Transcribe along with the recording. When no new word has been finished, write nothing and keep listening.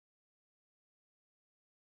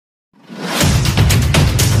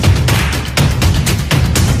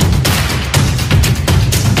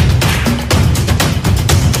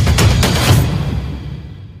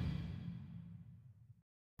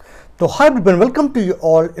So hi everyone, welcome to you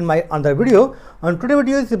all in my another video. And today's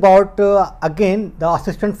video is about again the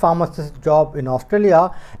assistant pharmacist job in Australia,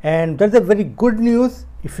 and there's a very good news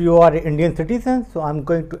if you are an Indian citizen. So I'm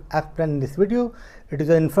going to explain in this video. It is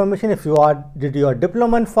an information if you did your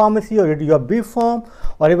diploma in pharmacy, or did your Bpharm,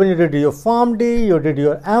 or even you did your Pharmd, you did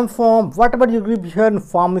your Mpharm, whatever you did here in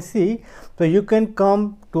pharmacy. So you can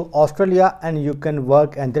come to Australia and you can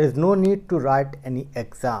work, and there is no need to write any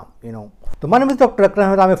exam. So my name is Dr.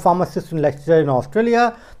 Akram. I'm a pharmacist and lecturer in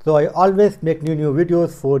Australia. So I always make new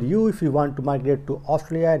videos for you. If you want to migrate to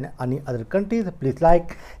Australia and any other countries, please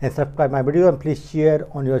like and subscribe my video, and please share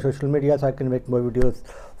on your social media so I can make more videos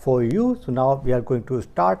for you. So now we are going to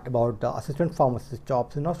start about the assistant pharmacist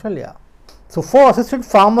jobs in Australia. So for assistant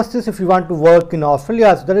pharmacist, if you want to work in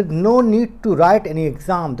Australia, so there is no need to write any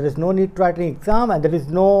exam. There is no need to write any exam, and there is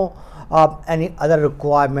no any other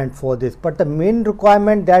requirement for this. But the main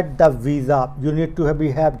requirement that the visa, you need to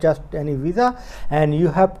have just any visa, and you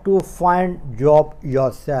have to find job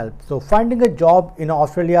yourself. So finding a job in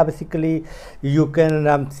Australia, basically you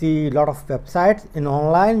can see a lot of websites in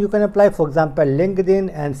online. You can apply, for example,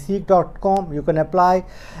 LinkedIn and seek.com. You can apply,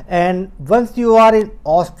 and once you are in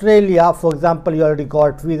Australia, for example, you already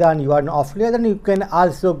got visa and you are in Australia, then you can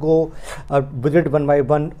also go visit one by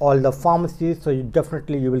one all the pharmacies. So you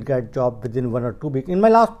will get job within 1 or 2 weeks. In my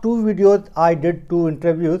last 2 videos, I did 2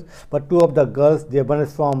 interviews, but 2 of the girls, one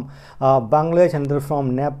is from Bangladesh and another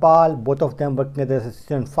from Nepal, both of them working as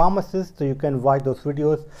assistant pharmacists. So you can watch those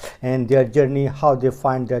videos and their journey, how they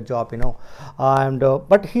find their job, and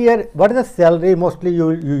but here, what is the salary? Mostly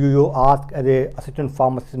you ask as a assistant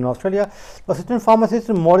pharmacist in Australia. Assistant pharmacist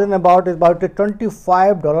more than about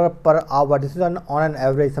 $25 per hour. This is on an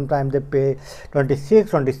average. Sometimes they pay 26,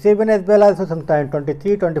 27 as well as sometimes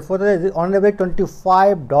 23, 24. On average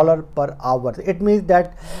 $25 per hour. It means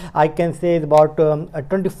that I can say about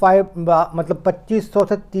 25 मतलब 2500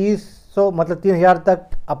 से 3000 मतलब 3000 तक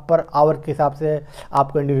per hour के हिसाब से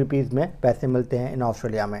आपको Indian rupees में पैसे मिलते हैं इन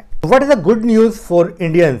ऑस्ट्रेलिया में. What is the good news for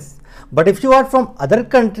Indians? But if you are from other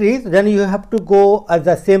countries, then you have to go as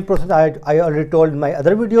the same process I already told in my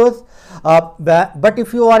other videos. But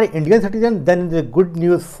if you are an Indian citizen, then the good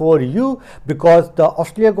news for you, because the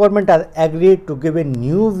Australia government has agreed to give a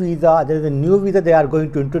new visa. There is a new visa they are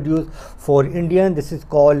going to introduce for Indians. This is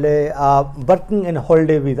called a working and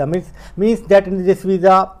holiday visa. Means that in this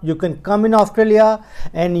visa you can come in Australia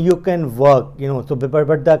and you can work. So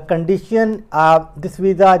but the condition this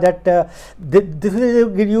visa that this will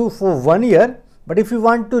give you for 1 year, but if you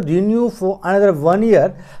want to renew for another 1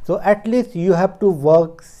 year, so at least you have to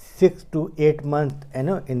work 6 to 8 months,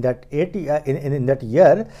 in that in that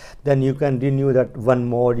year, then you can renew that 1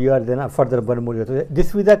 more year, then further 1 more year. So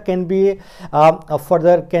this visa can be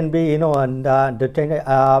further can be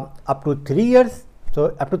up to 3 years.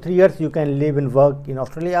 So up to 3 years you can live and work in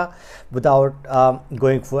Australia without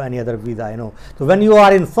going for any other visa. So when you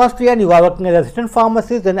are in first year and you are working as an assistant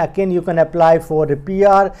pharmacist, then again you can apply for a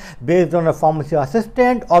PR based on a pharmacy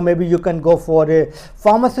assistant, or maybe you can go for a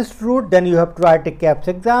pharmacist route. Then you have to write a CAPS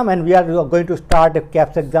exam, and we are going to start a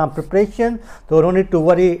CAPS exam preparation. So no need to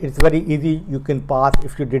worry, it's very easy. You can pass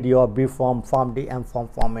if you did your Bpharm, Pharmd, Mpharm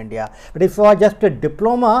from India. But if you are just a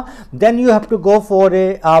diploma, then you have to go for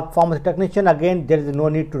a pharmacy technician. Again, there is no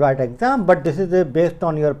need to write exam, but this is based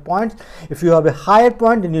on your points. If you have a higher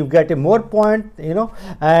point, then you get a more point,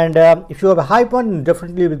 and if you have a high point, then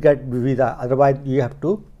definitely you will get visa. Otherwise you have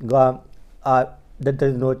to go that there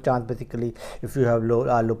is no chance basically if you have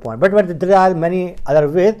low point. But there are many other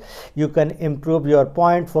ways you can improve your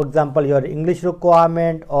point. For example, your English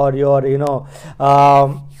requirement, or your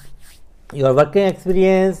working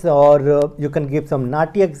experience, or you can give some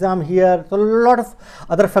NATI exam here. So a lot of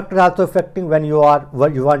other factors also affecting when you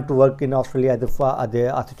want to work in Australia as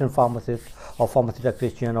the assistant pharmacist or pharmacy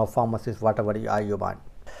technician or pharmacist, whatever you want.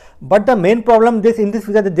 But the main problem in this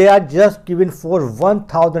visa that they are just given for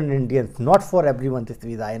 1,000 Indians, not for everyone this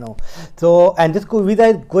visa, So, and this visa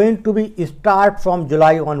is going to be start from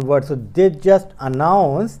July onwards. So they just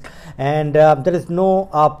announced, and there is no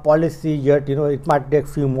policy yet. It might take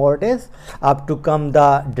few more days to come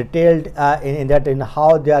the detailed in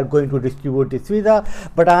how they are going to distribute this visa.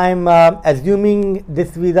 But I'm assuming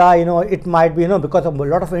this visa, it might be, because a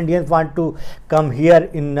lot of Indians want to come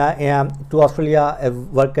here to Australia,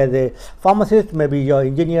 work as a pharmacist, maybe your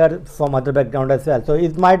engineer from other background as well. So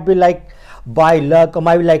it might be like by luck or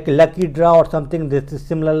maybe like lucky draw or something. This is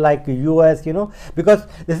similar like US, you know, because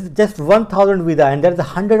this is just 1,000 visa and there's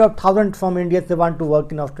 100,000 from Indians they want to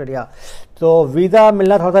work in Australia. तो visa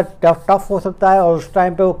मिलना थोड़ा सा tough हो सकता है, और उस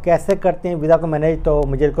time पे वो कैसे करते हैं वीज़ा को मैनेज, तो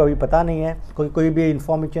मुझे को अभी पता नहीं है, कोई भी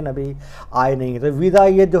इन्फॉर्मेशन अभी आए नहीं है। तो वीज़ा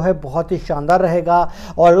ये जो है बहुत ही शानदार रहेगा,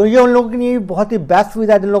 और ये उन लोगों के लिए बहुत ही बेस्ट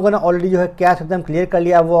वीज़ा है जिन लोगों ने ऑलरेडी जो है कैश एकदम क्लियर कर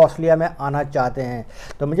लिया, वो ऑस्ट्रेलिया में आना चाहते हैं।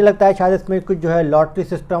 तो मुझे लगता है शायद इसमें कुछ जो है लॉटरी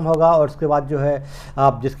सिस्टम होगा, और उसके बाद जो है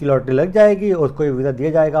आप जिसकी लॉटरी लग जाएगी उसको वीज़ा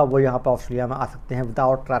दिया जाएगा, वो यहाँ पर ऑस्ट्रेलिया में आ सकते हैं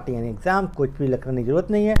विदाउट राइटिंग एनी एग्ज़ाम। कुछ भी लिखने की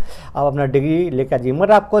ज़रूरत नहीं है, आप अपना डिग्री लेकर जाइए,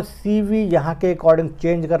 मगर आपको CV यहाँ के अकॉर्डिंग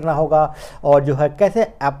चेंज करना होगा, और जो है कैसे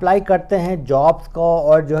अप्लाई करते हैं जॉब्स को,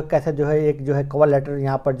 और जो है कैसे जो है एक जो है कवर लेटर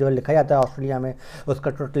यहाँ पर जो है लिखा जाता है ऑस्ट्रेलिया में,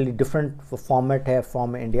 उसका टोटली डिफरेंट फॉर्मेट है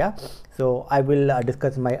from India. So I will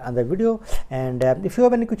discuss my other video, and if you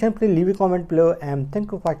have any question, please leave a comment below, and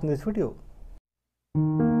thank you for watching this video.